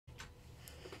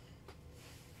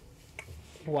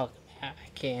Welcome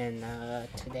back, and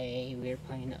today we're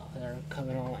playing another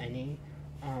Covenant Any.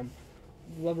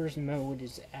 Lovers mode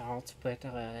is out, but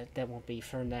that won't be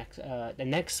for next. The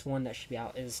next one that should be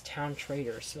out is Town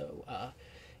Trader. So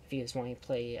if you guys want to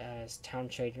play as Town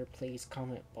Trader, please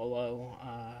comment below,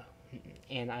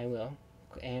 and I will.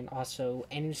 And also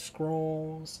any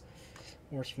scrolls,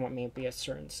 or if you want me to be a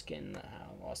certain skin,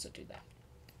 I'll also do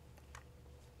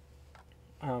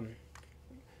that.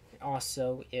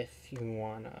 Also, if you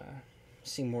want to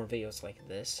see more videos like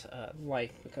this,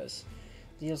 because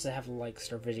videos that have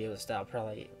likes are videos that I'll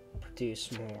probably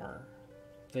produce more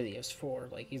videos for.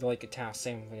 Like, either like a Town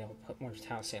Salem video, I'll put more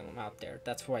Town Salem out there.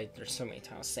 That's why there's so many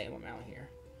Town Salem out here.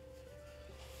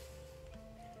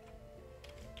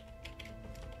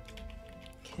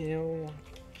 Kill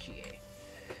GA.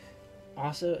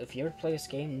 Also, if you ever play this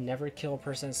game, never kill a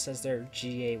person that says they're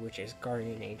GA, which is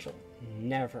Guardian Angel.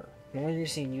 Never. The only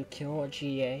reason you kill a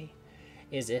GA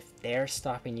is if they're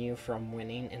stopping you from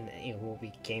winning, and it will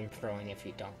be game throwing if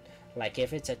you don't. Like,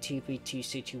 if it's a 2v2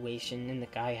 situation and the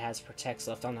guy has protects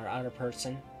left on their other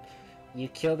person, you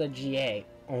kill the GA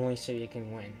only so you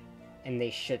can win. And they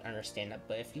should understand that.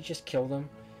 But if you just kill them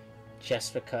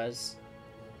just because,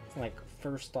 like,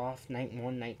 first off, night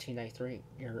 1, 1993,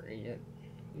 you're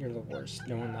the worst.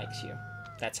 No one likes you.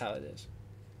 That's how it is.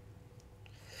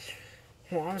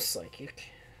 Well, I'm psychic.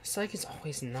 Psychic is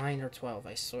always 9 or 12,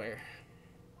 I swear.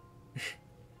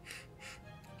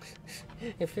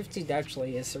 If 15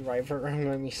 actually is Survivor, I'm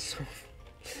gonna be so...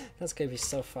 That's gonna be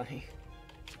so funny.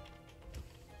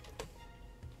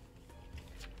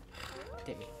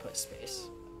 Didn't mean to put space.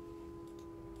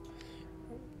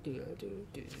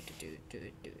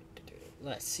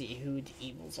 Let's see who the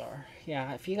evils are.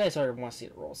 Yeah, if you guys already want to see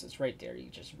the roles, it's right there. You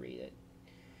just read it.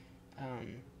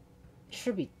 It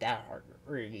shouldn't be that hard to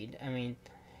read. I mean,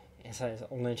 it says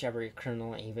lynch every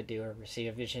criminal and evildoer,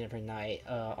 receive a vision every night.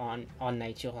 On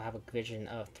nights you'll have a vision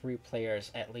of 3 players.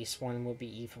 At least one will be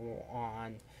evil.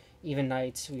 On even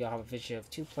nights we'll have a vision of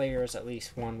 2 players. At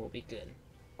least one will be good.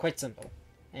 Quite simple,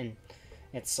 and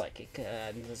it's psychic.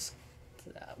 This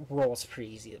role is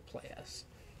pretty easy to play as.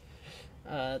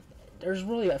 There's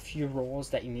really a few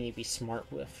roles that you need to be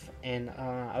smart with, and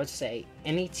I would say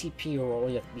any TP role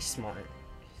you have to be smart.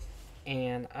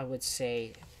 And I would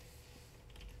say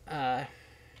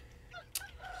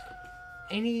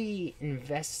any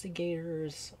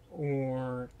investigators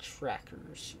or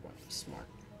trackers, you want to be smart.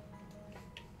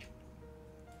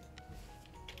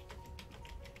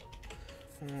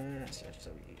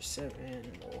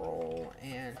 SW7 roll,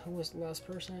 and who was the last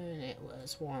person? It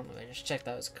was 1. Let me just check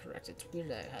that was correct. It's weird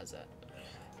that it has that.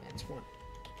 It's 1.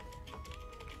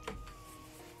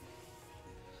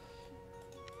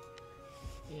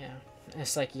 Yeah,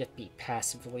 it's like you have to be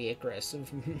passively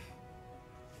aggressive.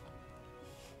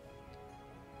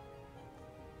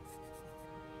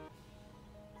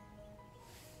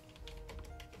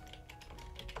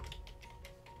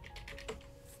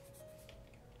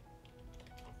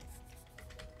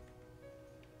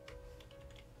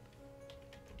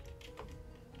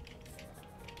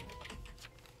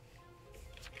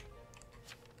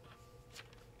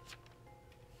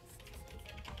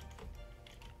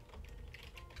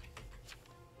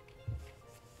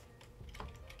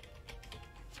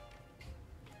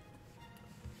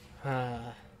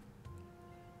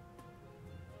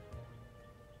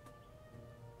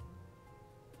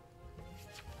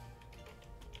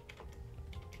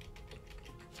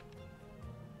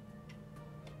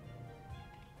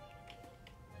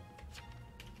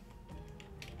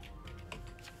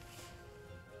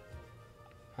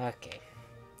 Okay.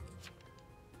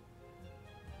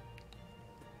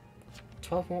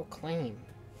 12 won't claim.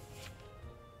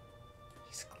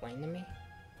 He's claiming me?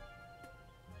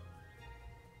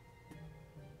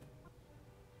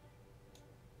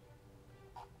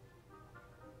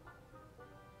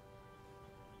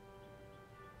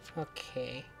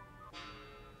 Okay.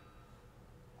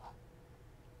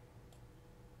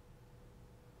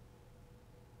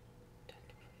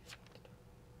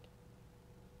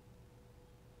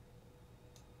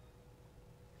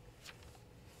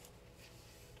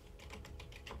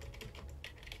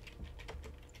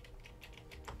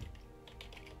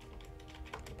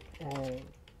 All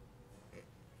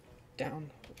down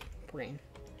brain.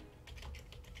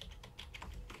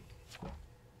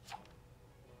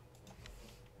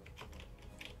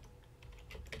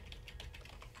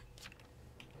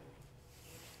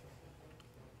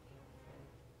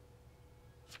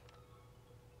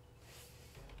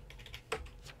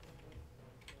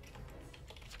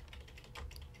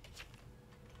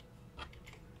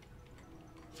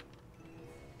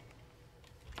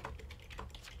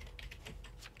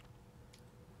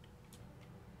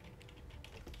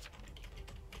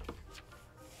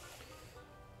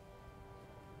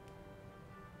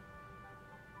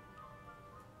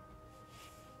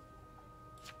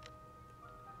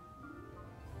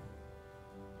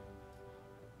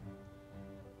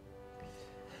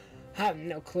 I have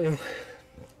no clue.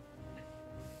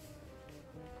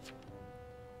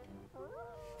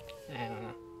 I don't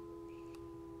know.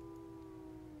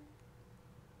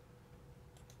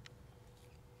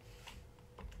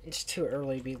 It's too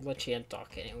early to be glitchy and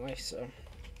talk anyway, so.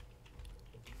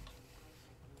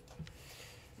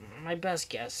 My best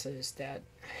guess is that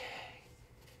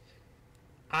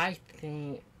I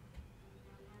think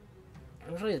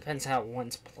it really depends how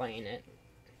one's playing it.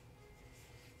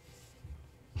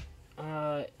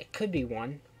 It could be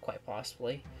one, quite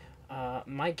possibly.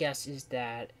 My guess is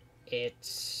that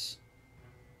it's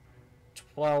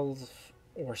 12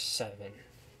 or 7.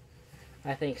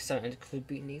 I think 7 could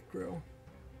be Negro.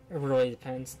 It really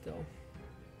depends, though.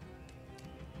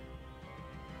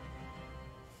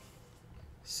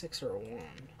 6 or 1.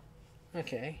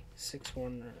 Okay, 6,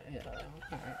 1, yeah,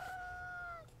 alright.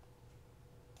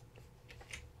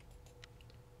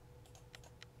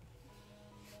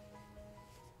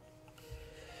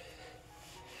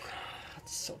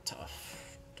 That's so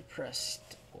tough.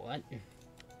 Depressed. What?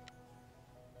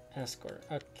 Escort.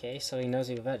 Okay, so he knows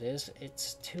who that is.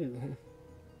 It's 2.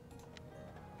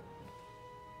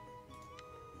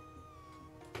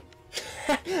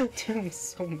 Dude,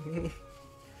 so mean.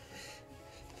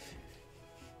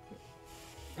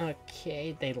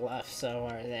 Okay, they left, so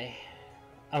are they?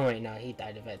 Oh wait, no, he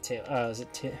died of it too. Oh, is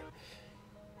it 2?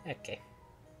 Okay.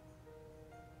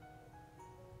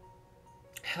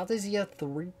 How does he have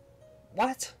 3?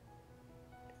 What?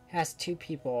 Has 2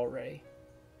 people already.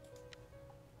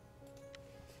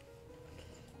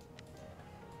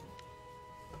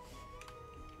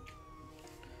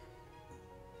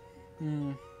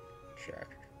 Sure.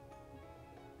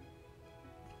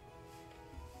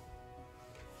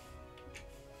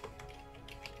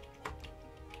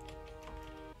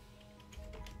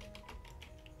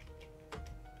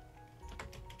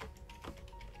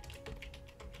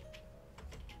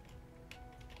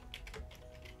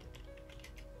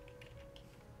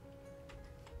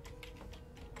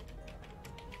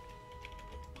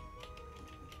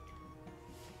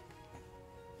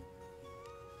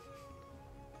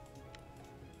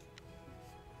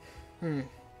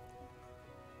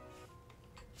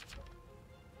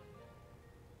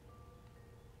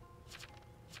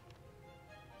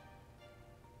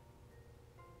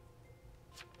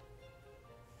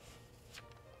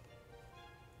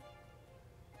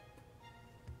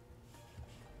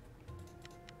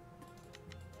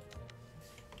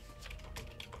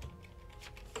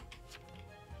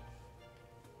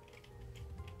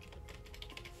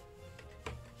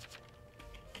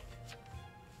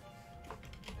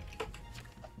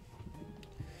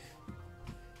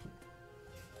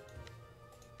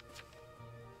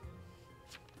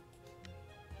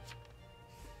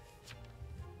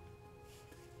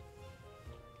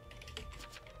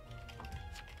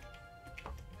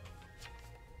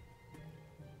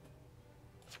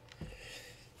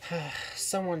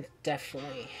 Someone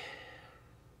definitely.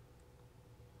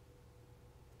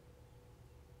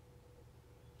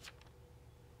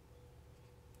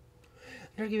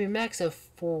 They're giving me max of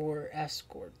 4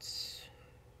 escorts.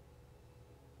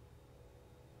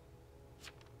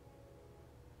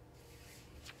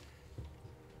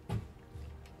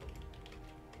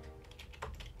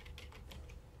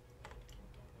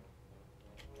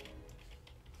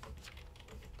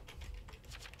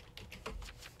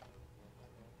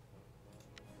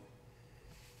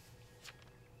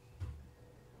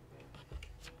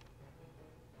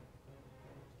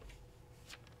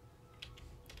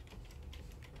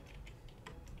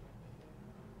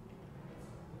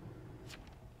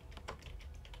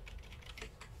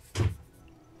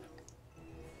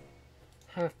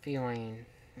 I have a feeling.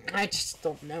 I just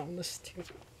don't know this too.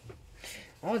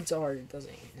 Odds are it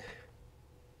doesn't.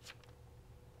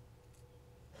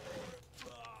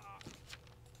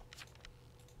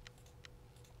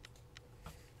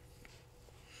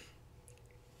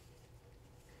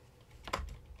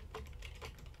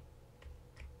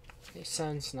 His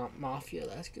son's not mafia,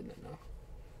 that's good to know.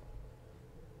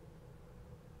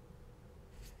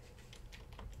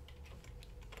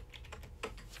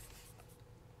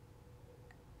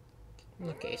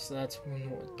 Okay, so that's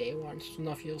what day 1.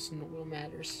 Nothing else in the world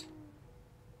matters.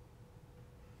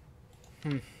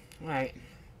 Alright.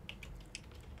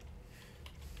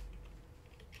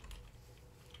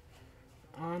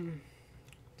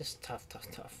 This is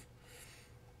tough.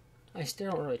 I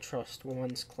still don't really trust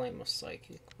 1's claim of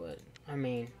psychic, but, I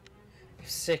mean, if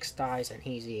 6 dies and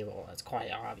he's evil, it's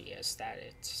quite obvious that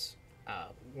it's,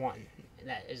 1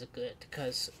 that is good,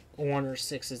 because 1 or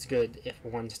 6 is good if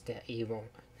 1's evil,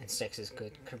 and 6 is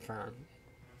good, confirmed.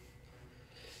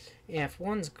 Yeah, if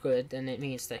one's good, then it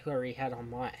means that whoever he had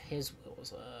on his wheel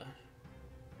was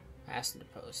asked to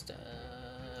post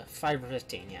 5 or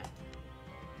 15, yeah.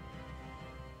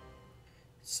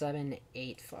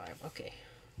 785. Okay.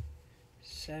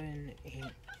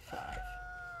 785.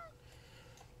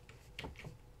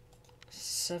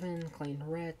 7 claimed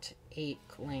ret, 8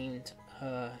 claimed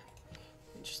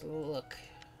just look.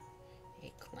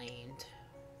 8 claimed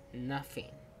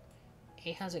nothing.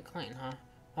 8 has it claimed, huh?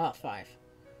 Oh, 5.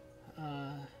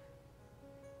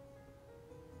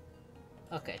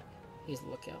 Okay. He's the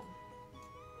lookout.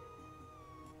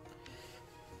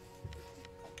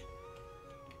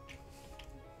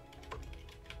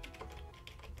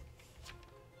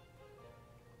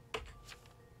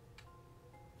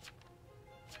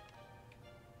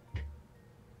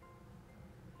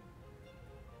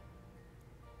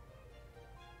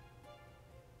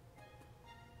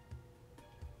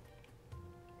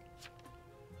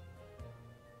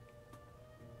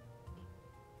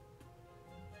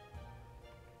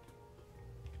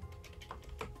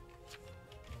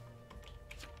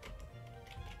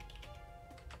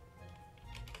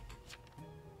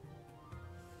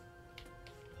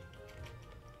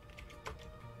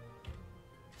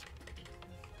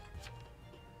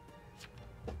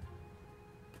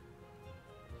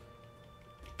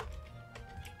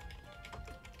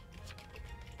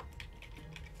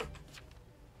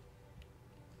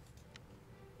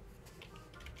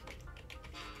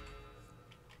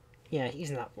 Yeah,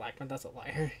 he's not black, but that's a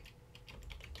liar.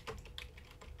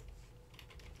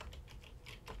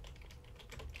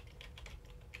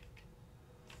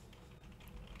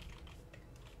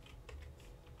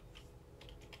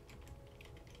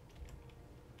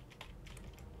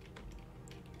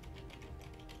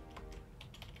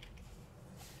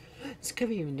 This could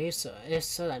be Medusa. If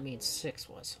so, that means 6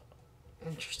 was.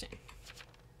 Interesting.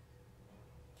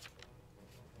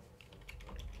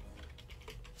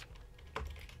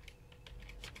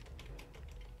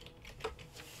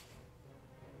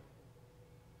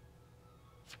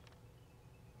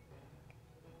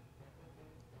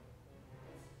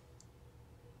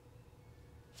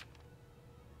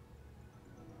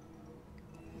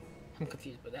 I'm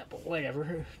confused by that, but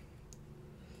whatever.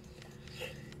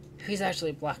 He's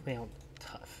actually blackmailed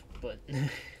tough, but...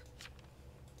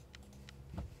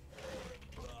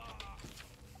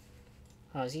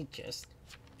 Oh, is he just...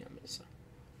 Yeah, Medusa.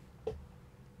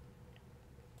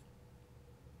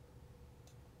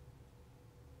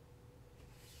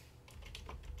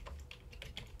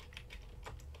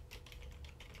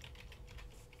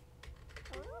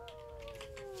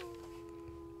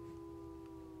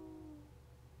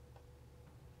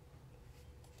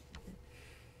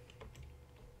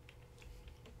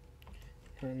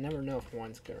 I never know if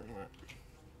one's good or not.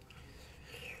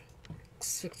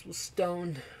 6 was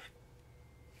stoned.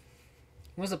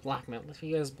 Was it blackmailed? If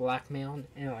he was blackmailed,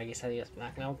 and like I said, he was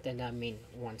blackmailed, then that means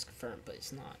one's confirmed, but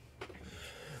it's not.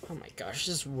 Oh my gosh,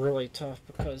 this is really tough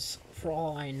because for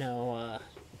all I know,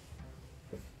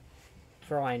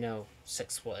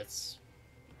 6 was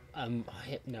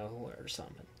hypno or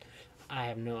something. I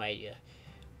have no idea.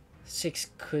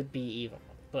 6 could be evil,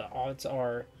 but odds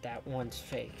are that one's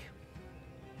fake.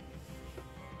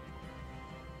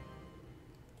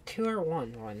 2 or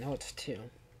 1? Well, I know it's 2.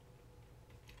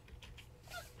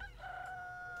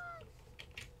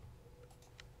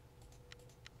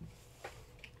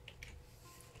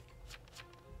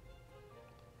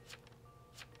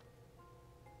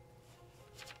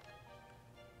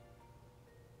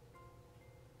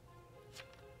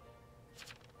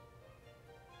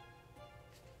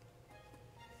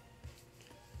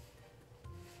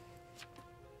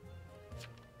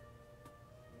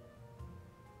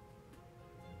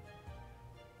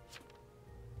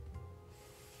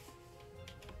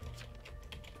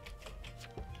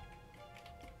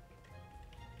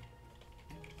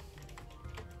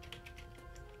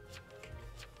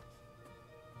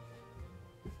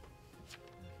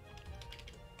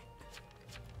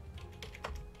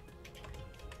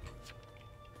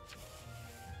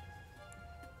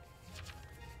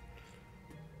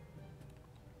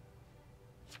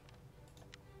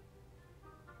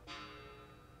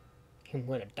 He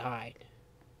would have died.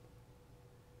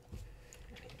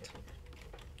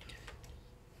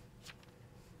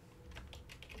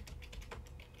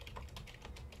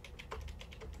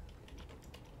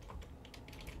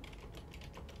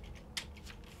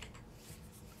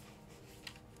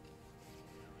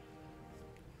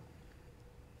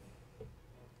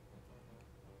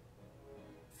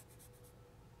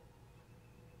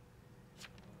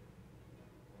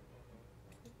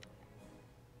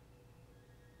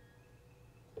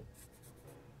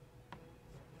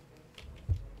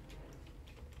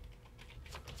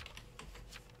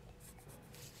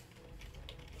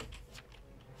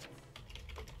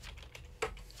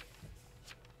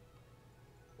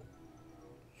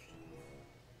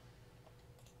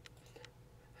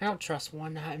 I don't trust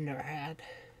one that I've never had.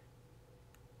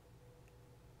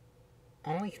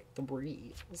 Only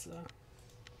 3, so...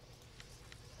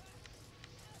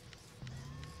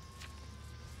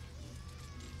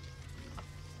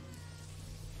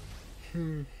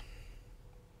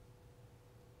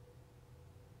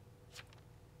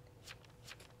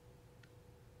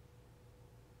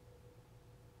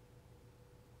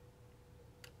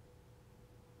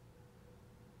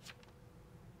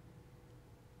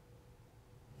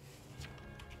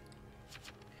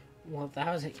 Well,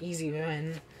 that was an easy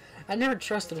win. I never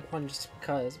trusted one just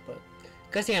because, but...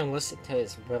 Because he enlisted to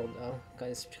his will, though.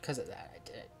 Because of that, I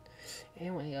did it.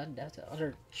 Anyway, that's the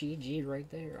other GG right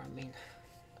there. I mean...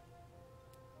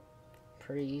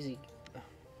 Pretty easy.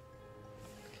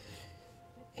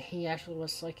 He actually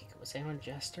was psychic. Was anyone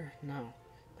jester? No.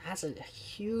 That's a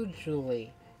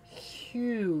hugely,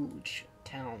 huge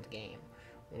talent game.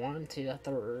 1, 2,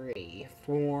 3,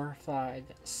 4, 5,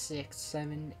 6,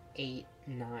 7, 8,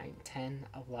 9, 10,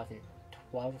 11,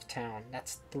 12 town.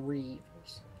 That's 3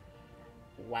 evils.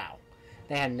 Wow.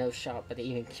 They had no shot, but they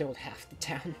even killed half the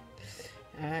town.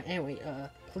 Anyway,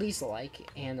 please like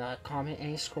and comment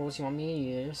any scrolls you want me to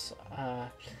use.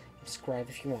 Subscribe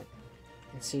if you want.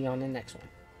 And see you on the next one.